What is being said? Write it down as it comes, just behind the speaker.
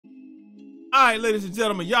All right, ladies and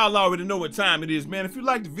gentlemen, y'all already know what time it is, man. If you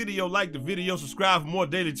like the video, subscribe for more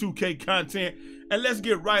daily 2K content, and let's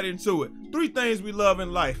get right into it. 3 things we love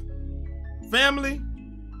in life: family,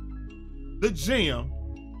 the gym,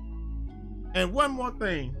 and one more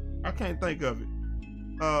thing, I can't think of it.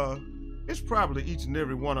 It's probably each and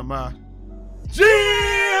every one of my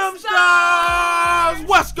gym stars.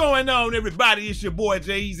 What's going on, everybody? It's your boy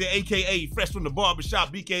Jay Easy, aka Fresh from the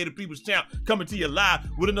Barbershop, BK the People's Champ, coming to you live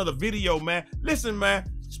with another video, man. Listen, man,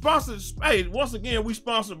 sponsors. Hey, once again, we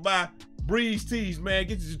sponsored by Breeze Tees, man.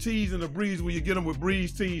 Get your tees in the breeze when you get them with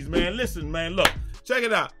Breeze Tees, man. Listen, man, look, check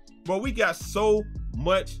it out. But we got so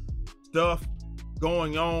much stuff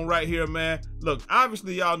going on right here, man. Look,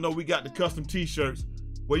 obviously, y'all know we got the custom t-shirts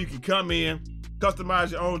where you can come in,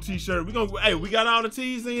 customize your own t-shirt. Hey, we got all the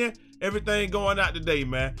tees in, everything going out today,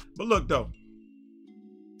 man. But look though,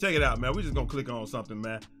 check it out, man. We just gonna click on something,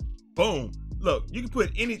 man. Boom. Look, you can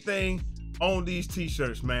put anything on these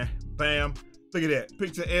t-shirts, man. Bam. Look at that.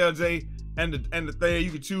 Picture LJ and the thing.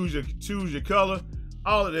 You can choose your color,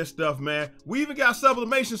 all of that stuff, man. We even got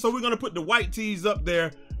sublimation, so we're gonna put the white tees up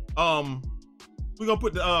there. We're gonna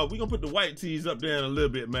put the white tees up there in a little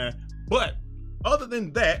bit, man. But other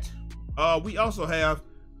than that, we also have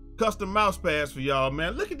custom mouse pads for y'all,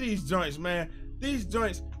 man. Look at these joints, man. These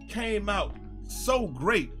joints came out so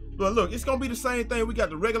great. But look, it's gonna be the same thing. We got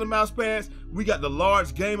the regular mouse pads, we got the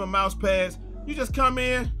large gamer mouse pads. You just come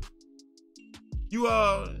in, you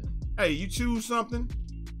choose something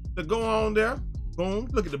to go on there. Boom.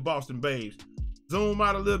 Look at the Boston Babes. Zoom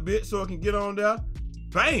out a little bit so it can get on there.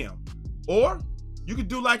 Bam. Or you could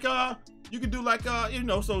do like so hit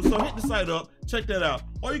the site up, check that out.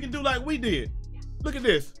 Or you can do like we did. Look at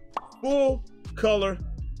this, full color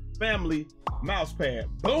family mouse pad.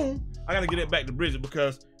 Boom. I gotta get it back to Bridget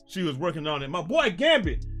because she was working on it. My boy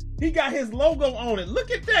Gambit, he got his logo on it.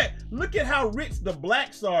 Look at that. Look at how rich the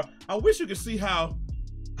blacks are. I wish you could see how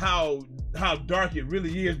dark it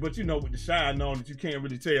really is, but you know, with the shine on it, you can't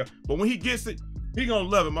really tell. But when he gets it, he gonna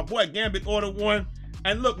love it. My boy Gambit ordered one.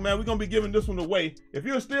 And look, man, we're gonna be giving this one away. If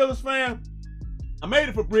you're a Steelers fan, I made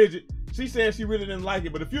it for Bridget. She said she really didn't like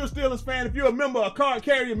it, but if you're a Steelers fan, if you're a member, a card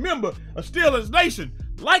carrier member of Steelers Nation,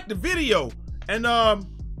 like the video, and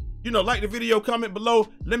like the video, comment below.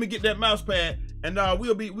 Let me get that mouse pad, and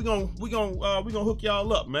we gonna hook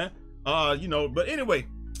y'all up, man. But anyway,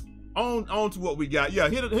 on to what we got. Yeah,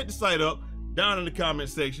 hit the site up down in the comment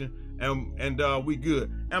section, and we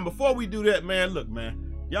good. And before we do that, man, look, man.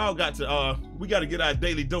 Y'all got to, we got to get our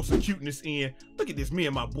daily dose of cuteness in. Look at this, me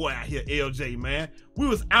and my boy out here, LJ, man. We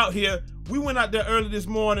was out here. We went out there early this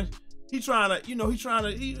morning. He's trying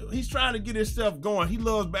to get himself going. He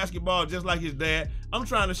loves basketball just like his dad. I'm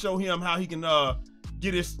trying to show him how he can,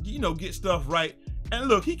 get stuff right. And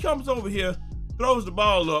look, he comes over here, throws the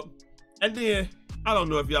ball up, and then, I don't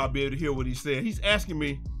know if y'all be able to hear what he said. He's asking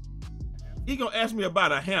me, he gonna ask me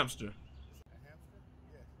about a hamster.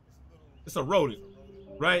 It's a rodent.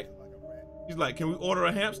 Right? He's like, can we order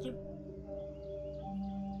a hamster?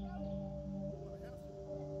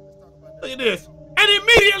 Look at this. And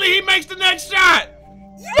immediately he makes the next shot.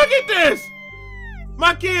 Look at this.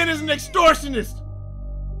 My kid is an extortionist.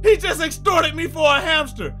 He just extorted me for a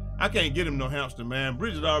hamster. I can't get him no hamster, man.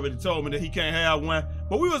 Bridget already told me that he can't have one.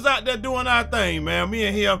 But we was out there doing our thing, man. Me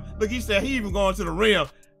and him. Look, he said he even going to the rim.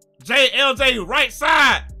 LJ, right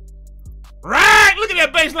side. Right, look at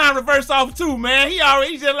that baseline reverse off too, man.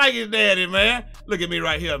 He's just like his daddy, man. Look at me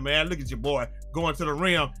right here, man. Look at your boy going to the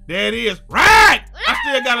rim. There it is. Right. I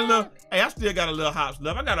still got a little hops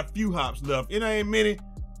left. I got a few hops left. It ain't many,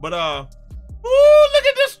 but ooh, look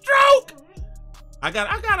at this stroke. I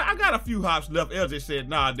got a few hops left. LJ said,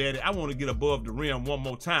 nah, daddy, I want to get above the rim one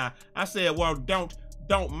more time. I said, well, don't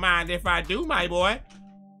mind if I do, my boy.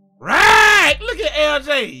 Right. Look at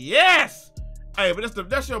LJ. Yes. Hey, but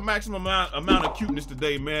that's your maximum amount of cuteness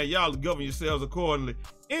today, man. Y'all govern yourselves accordingly.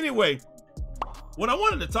 Anyway, what I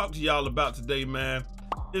wanted to talk to y'all about today, man,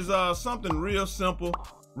 is something real simple,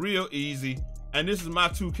 real easy, and this is my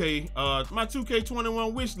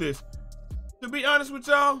 2K21 wish list. To be honest with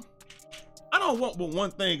y'all, I don't want but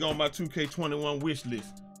one thing on my 2K21 wish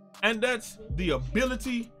list, and that's the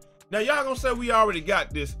ability. Now y'all gonna say we already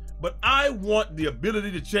got this, but I want the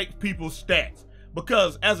ability to check people's stats,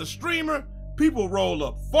 because as a streamer, people roll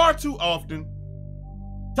up far too often,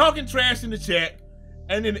 talking trash in the chat,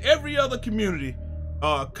 and in every other community,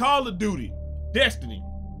 Call of Duty, Destiny,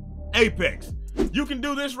 Apex. You can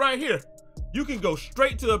do this right here. You can go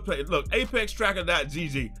straight to the play. Look,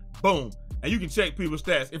 apextracker.gg, boom, and you can check people's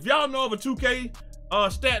stats. If y'all know of a 2K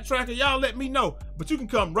stat tracker, y'all let me know. But you can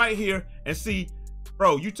come right here and see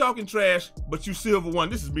Bro, you talking trash, but you silver 1.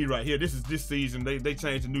 This is me right here. This is this season. They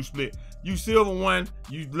changed the new split. You silver 1,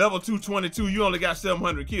 you level 222, you only got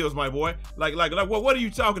 700 kills, my boy. Like what are you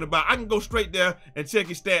talking about? I can go straight there and check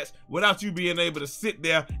your stats without you being able to sit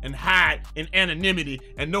there and hide in anonymity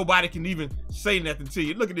and nobody can even say nothing to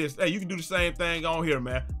you. Look at this. Hey, you can do the same thing on here,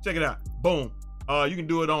 man. Check it out. Boom. You can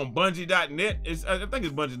do it on Bungie.net. I think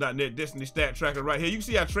it's Bungie.net, Destiny stat tracker right here. You can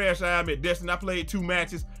see how trash I am at Destiny. I played 2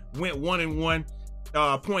 matches, went 1-1.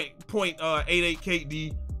 0.88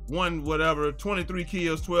 KD, 1 whatever, 23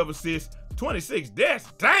 kills, 12 assists, 26 deaths.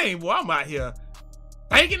 Dang, boy, I'm out here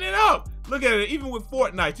banking it up. Look at it, even with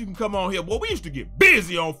Fortnite, you can come on here. Boy, we used to get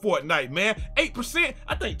busy on Fortnite, man. 8%,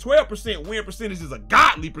 I think 12% win percentage is a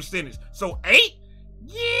godly percentage. So 8?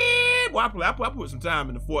 Yeah, boy, I put some time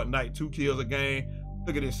into Fortnite, 2 kills a game.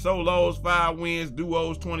 Look at this, solos, 5 wins,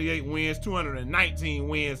 duos, 28 wins, 219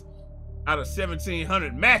 wins out of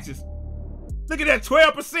 1,700 matches. Look at that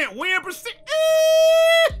 12% win percent.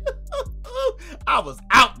 I was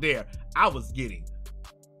out there. I was getting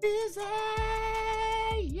busy,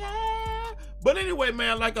 yeah. But anyway,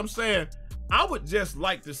 man, like I'm saying, I would just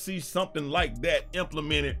like to see something like that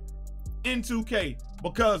implemented in 2K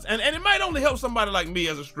because, and it might only help somebody like me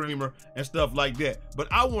as a streamer and stuff like that, but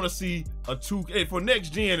I want to see a 2K, for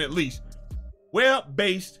next gen at least,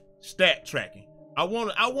 web-based stat tracking. I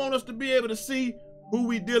want us to be able to see who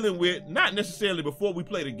we dealing with, not necessarily before we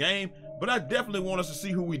play the game, but I definitely want us to see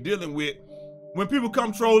who we dealing with when people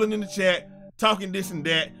come trolling in the chat, talking this and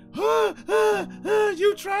that.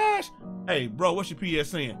 You trash. Hey, bro, what's your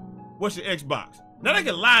PSN? What's your Xbox? Now they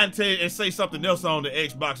can lie and tell you and say something else on the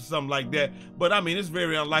Xbox or something like that, but I mean, it's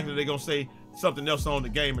very unlikely they're gonna say something else on the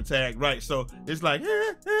gamer tag, right? So it's like,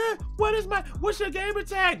 what's your gamer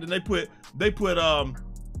tag? Then they put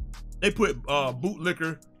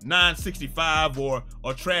bootlicker 965 or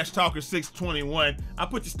trash talker 621. I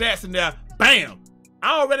put your stats in there, bam.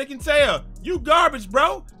 I already can tell you garbage,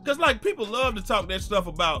 bro. Cause like people love to talk that stuff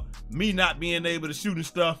about me not being able to shoot and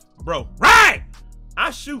stuff, bro. Right? I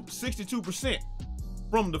shoot 62%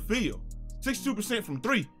 from the field, 62% from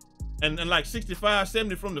 3, and like 65,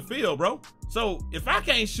 70 from the field, bro. So if I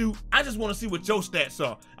can't shoot, I just want to see what your stats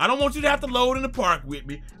are. I don't want you to have to load in the park with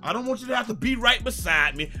me. I don't want you to have to be right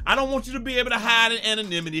beside me. I don't want you to be able to hide in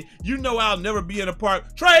anonymity. You know I'll never be in a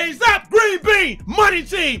park. Trays up, green bean, money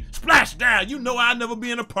team, splash down. You know I'll never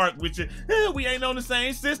be in a park with you. We ain't on the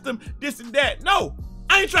same system, this and that. No,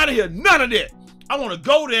 I ain't trying to hear none of that. I want to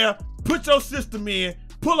go there, put your system in,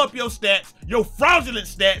 pull up your stats, your fraudulent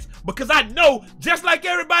stats, because I know, just like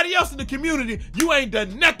everybody else in the community, you ain't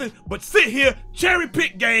done nothing but sit here, cherry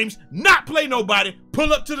pick games, not play nobody,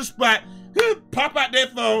 pull up to the spot, pop out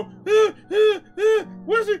that phone,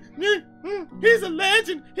 what's it? He's a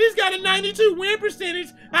legend. He's got a 92 win percentage.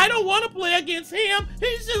 I don't want to play against him.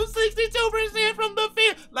 He shoots 62% from the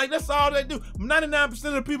field. Like, that's all they do. 99%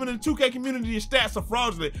 of the people in the 2K community, your stats are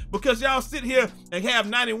fraudulent because y'all sit here and have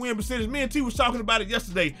 90 win percentage. Me and T was talking about it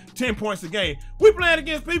yesterday, 10 points a game. We playing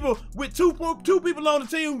against people with two people on the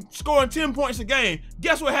team scoring 10 points a game.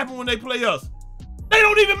 Guess what happened when they play us? They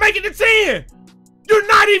don't even make it to 10. You're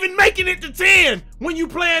not even making it to 10 when you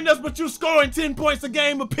playing us, but you're scoring 10 points a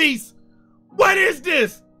game apiece. What is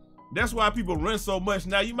this? That's why people run so much.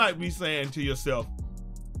 Now you might be saying to yourself,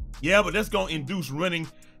 yeah, but that's gonna induce running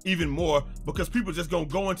even more because people just gonna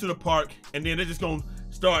go into the park and then they're just gonna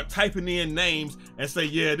start typing in names and say,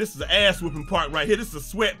 yeah, this is an ass whooping park right here. This is a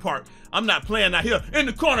sweat park. I'm not playing out here in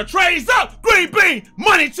the corner. Trays up, green bean,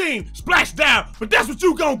 money team, splash down. But that's what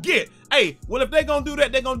you gonna get. Hey, well, if they're gonna do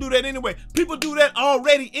that, they're gonna do that anyway. People do that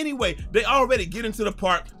already anyway. They already get into the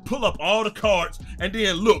park, pull up all the cards, and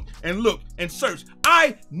then look and search.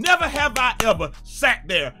 I never have I ever sat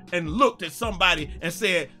there and looked at somebody and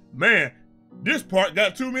said, man, this park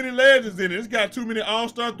got too many legends in it. It's got too many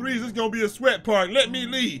all-star 3s. It's gonna be a sweat park. Let me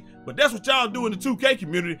leave. But that's what y'all do in the 2K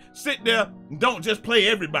community. Sit there and don't just play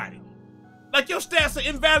everybody. Like, your stats are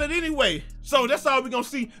invalid anyway. So that's all we're gonna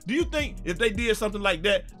see. Do you think if they did something like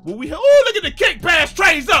that, will we have, oh, look at the kick pass,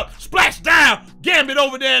 Trays up, splash down, Gambit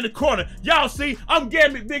over there in the corner. Y'all see, I'm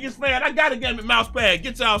Gambit biggest fan. I got a Gambit mouse pad.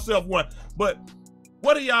 Get y'all self one. But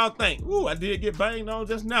what do y'all think? Ooh, I did get banged on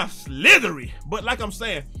just now. Slithery. But like I'm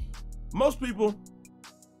saying, most people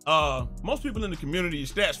in the community,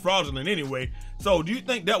 stats fraudulent anyway. So do you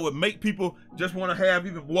think that would make people just want to have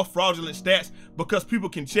even more fraudulent stats because people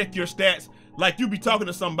can check your stats? Like, you be talking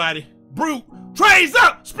to somebody, brute, Trays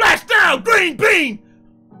up, splash down, green bean,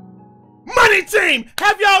 money Money team,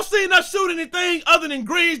 have y'all seen us shoot anything other than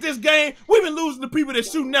greens this game? We've been losing to people that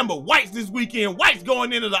shoot number whites this weekend. Whites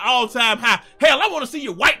going into the all-time high. Hell, I want to see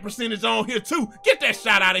your white percentage on here too. Get that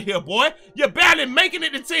shot out of here, boy. You're barely making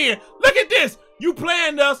it to 10. Look at this. You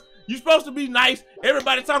playing us. You supposed to be nice.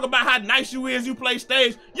 Everybody talking about how nice you is. You play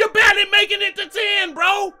stage. You're barely making it to 10,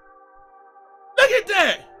 bro. Look at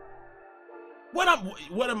that.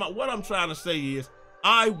 What I'm trying to say is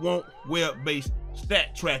I want web-based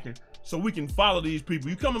stat tracking so we can follow these people.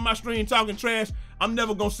 You come in my stream talking trash, I'm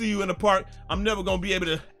never gonna see you in the park. I'm never gonna be able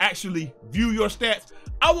to actually view your stats.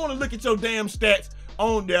 I wanna look at your damn stats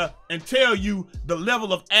on there and tell you the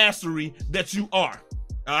level of assery that you are,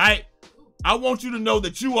 all right? I want you to know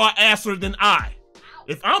that you are asser than I.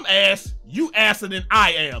 If I'm ass, you asser than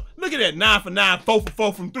I am. Look at that, 9 for 9, 4 for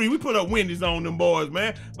 4 from 3. We put up Wendy's on them boys,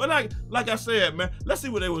 man. But like I said, man, let's see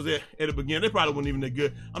what they was at the beginning. They probably wasn't even that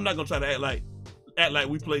good. I'm not gonna try to act like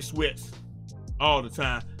we play sweats all the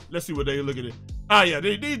time. Let's see what they look at it. Oh yeah,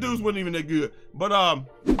 these dudes wasn't even that good. But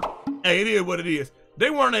hey, it is what it is. They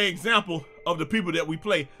weren't an example of the people that we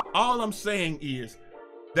play. All I'm saying is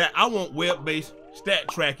that I want web-based stat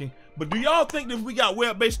tracking. But do y'all think that if we got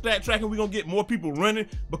web-based stat tracking, we're gonna get more people running?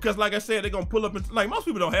 Because like I said, they're gonna pull up and like most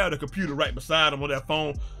people don't have the computer right beside them or their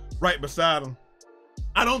phone right beside them.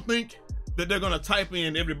 I don't think that they're gonna type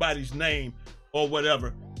in everybody's name or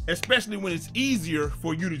whatever, especially when it's easier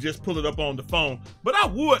for you to just pull it up on the phone. But I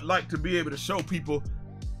would like to be able to show people,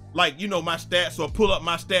 like, you know, my stats, or pull up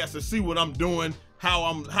my stats to see what I'm doing, how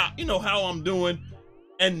I'm doing,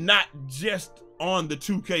 and not just on the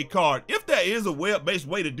 2K card. If there is a web-based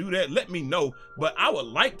way to do that, let me know. But I would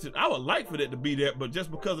like for that to be there, but just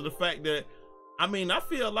because of the fact that, I mean, I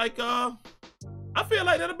feel like that'll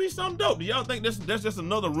be something dope. Do y'all think that's just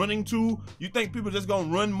another running tool? You think people just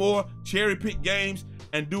gonna run more cherry pick games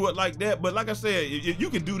and do it like that? But like I said, you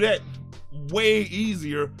can do that way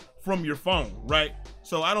easier from your phone, right?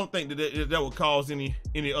 So I don't think that would cause any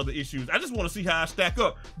other issues. I just want to see how I stack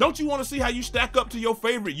up. Don't you want to see how you stack up to your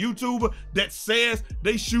favorite YouTuber that says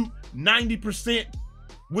they shoot 90%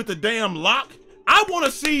 with a damn lock? I want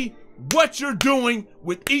to see what you're doing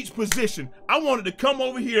with each position. I wanted to come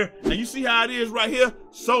over here, and you see how it is right here,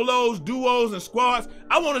 solos, duos, and squads.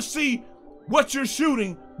 I want to see what you're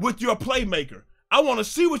shooting with your playmaker. I want to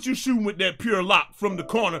see what you're shooting with that pure lock from the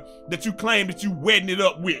corner that you claim that you wedding it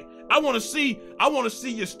up with. I want to see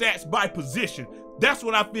your stats by position. That's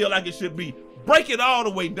what I feel like it should be. Break it all the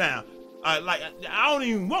way down. I don't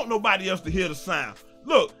even want nobody else to hear the sound.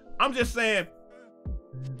 Look, I'm just saying,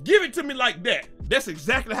 give it to me like that. That's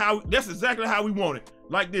exactly how we want it.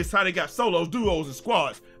 Like this, how they got solos, duos, and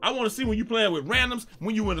squads. I want to see when you playing with randoms,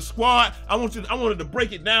 when you in a squad. I wanted to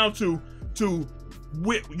break it down to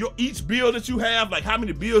with your each build that you have, like how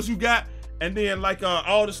many builds you got, and then like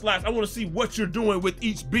all the slots. I want to see what you're doing with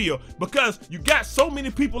each build, because you got so many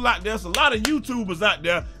people out there. There's a lot of YouTubers out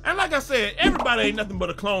there, and like I said, everybody ain't nothing but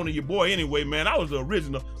a clone of your boy anyway, man. I was the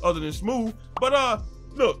original, other than Smooth. But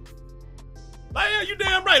look, like, yeah, you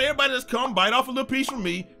damn right. Everybody just come bite off a little piece from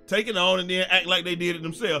me, take it on, and then act like they did it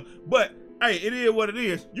themselves. But hey, it is what it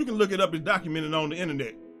is. You can look it up. It's documented on the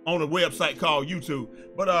internet, on a website called YouTube.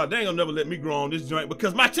 But they ain't gonna never let me grow on this joint,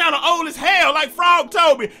 because my channel old as hell, like Frog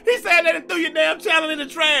told me. He said that it threw your damn channel in the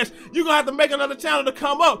trash. You gonna have to make another channel to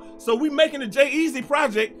come up. So we making the J-Easy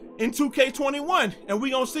project in 2K21, and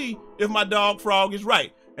we gonna see if my dog Frog is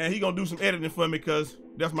right. And he gonna do some editing for me, because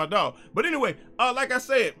that's my dog. But anyway, like I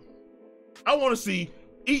said, I wanna see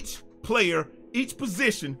each player, each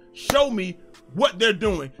position, show me what they're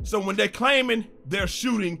doing. So when they're claiming they're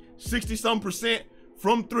shooting 60-some%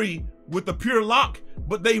 from 3 with a pure lock,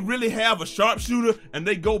 but they really have a sharpshooter and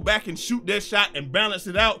they go back and shoot their shot and balance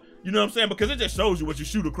it out, you know what I'm saying? Because it just shows you what you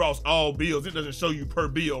shoot across all builds. It doesn't show you per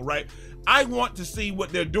build, right? I want to see what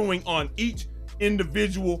they're doing on each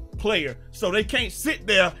individual player, so they can't sit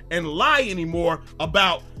there and lie anymore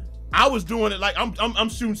about, I was doing it like I'm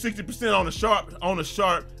shooting 60% on a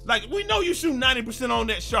sharp. Like, we know you shoot 90% on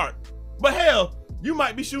that sharp, but hell, you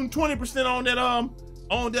might be shooting 20% on that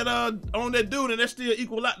dude, and that still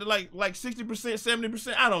equal out to like 60%,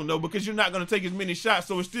 70%. I don't know, because you're not gonna take as many shots,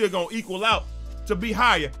 so it's still gonna equal out to be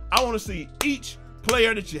higher. I want to see each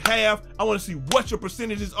player that you have. I want to see what your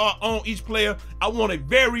percentages are on each player. I want a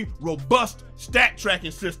very robust stat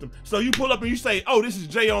tracking system. So you pull up and you say, oh, this is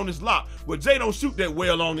Jay on this lock. Well, Jay don't shoot that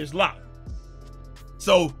well on this lock,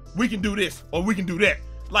 so we can do this or we can do that.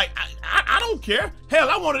 Like, I don't care. Hell,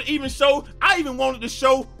 I even wanted to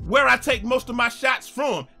show where I take most of my shots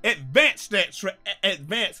from. Advanced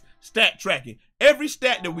stat tracking. Every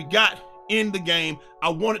stat that we got in the game. I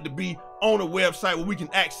want it to be on a website where we can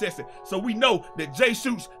access it. So we know that Jay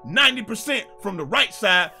shoots 90% from the right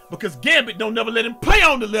side because Gambit don't never let him play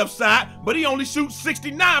on the left side, but he only shoots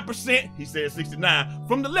 69%, he said 69,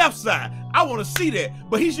 from the left side. I want to see that,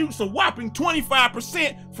 but he shoots a whopping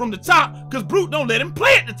 25% from the top because Brute don't let him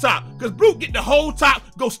play at the top because Brute get the whole top,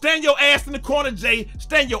 go stand your ass in the corner, Jay,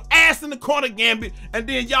 stand your ass in the corner, Gambit, and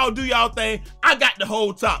then y'all do y'all thing. I got the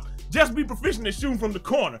whole top. Just be proficient at shooting from the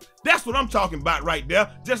corner. That's what I'm talking about right there.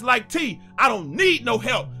 Just like T, I don't need no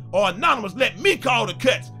help. Or Anonymous, let me call the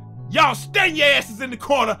cuts. Y'all stand your asses in the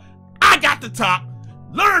corner. I got the top.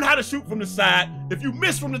 Learn how to shoot from the side. If you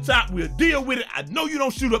miss from the top, we'll deal with it. I know you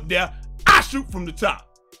don't shoot up there. I shoot from the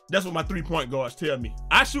top. That's what my 3-point guards tell me.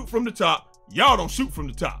 I shoot from the top. Y'all don't shoot from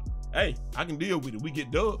the top. Hey, I can deal with it. We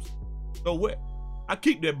get dubs. So what? I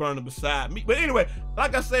keep that burner beside me. But anyway,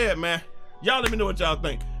 like I said, man, y'all let me know what y'all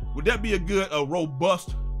think. Would that be a good,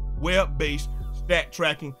 robust, web-based stat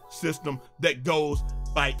tracking system that goes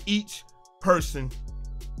by each person,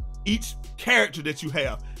 each character that you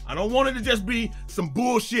have? I don't want it to just be some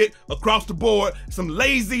bullshit across the board, some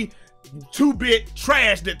lazy 2-bit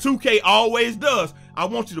trash that 2K always does. I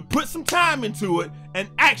want you to put some time into it and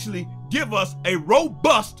actually give us a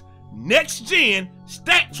robust next-gen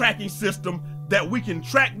stat tracking system that we can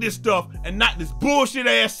track this stuff and not this bullshit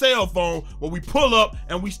ass cell phone where we pull up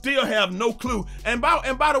and we still have no clue. And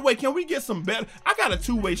by the way, can we get some better? I got a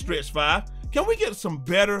 2-way stretch 5. Can we get some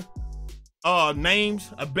better names,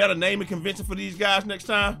 a better naming convention for these guys next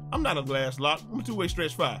time? I'm not a glass lock. I'm a 2-way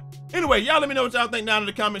stretch 5. Anyway, y'all let me know what y'all think down in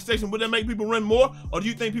the comment section. Would that make people run more? Or do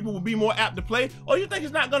you think people will be more apt to play? Or you think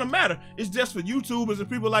it's not gonna matter? It's just for YouTubers and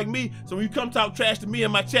people like me. So when you come talk trash to me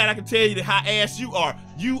in my chat, I can tell you that how ass you are.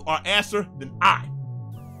 You are asser than I.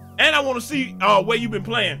 And I wanna see where you've been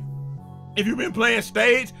playing. If you've been playing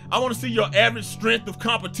stage, I want to see your average strength of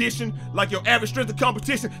competition, like your average strength of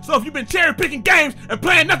competition. So if you've been cherry picking games and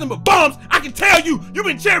playing nothing but bombs, I can tell you, you've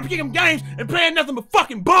been cherry picking games and playing nothing but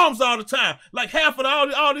fucking bombs all the time. Like half of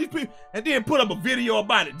all these people, and then put up a video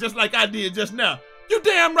about it, just like I did just now. You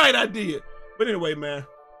damn right I did. But anyway, man,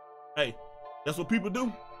 hey, that's what people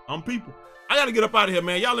do. I'm people. I gotta get up out of here,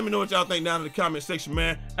 man. Y'all let me know what y'all think down in the comment section,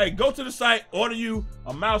 man. Hey, go to the site, order you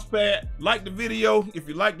a mouse pad, like the video if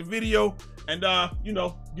you like the video, and you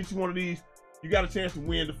know, get you one of these. You got a chance to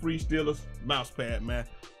win the free Steelers mouse pad, man.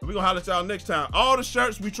 And we're gonna holler at y'all next time. All the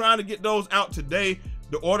shirts, we trying to get those out today.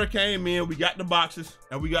 The order came in, we got the boxes,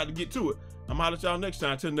 and we got to get to it. I'm gonna holler at y'all next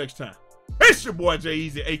time. Till next time. It's your boy Jay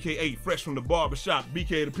Easy, aka Fresh from the Barbershop,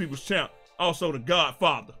 BK the People's Champ, also the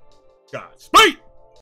Godfather. Godspeed!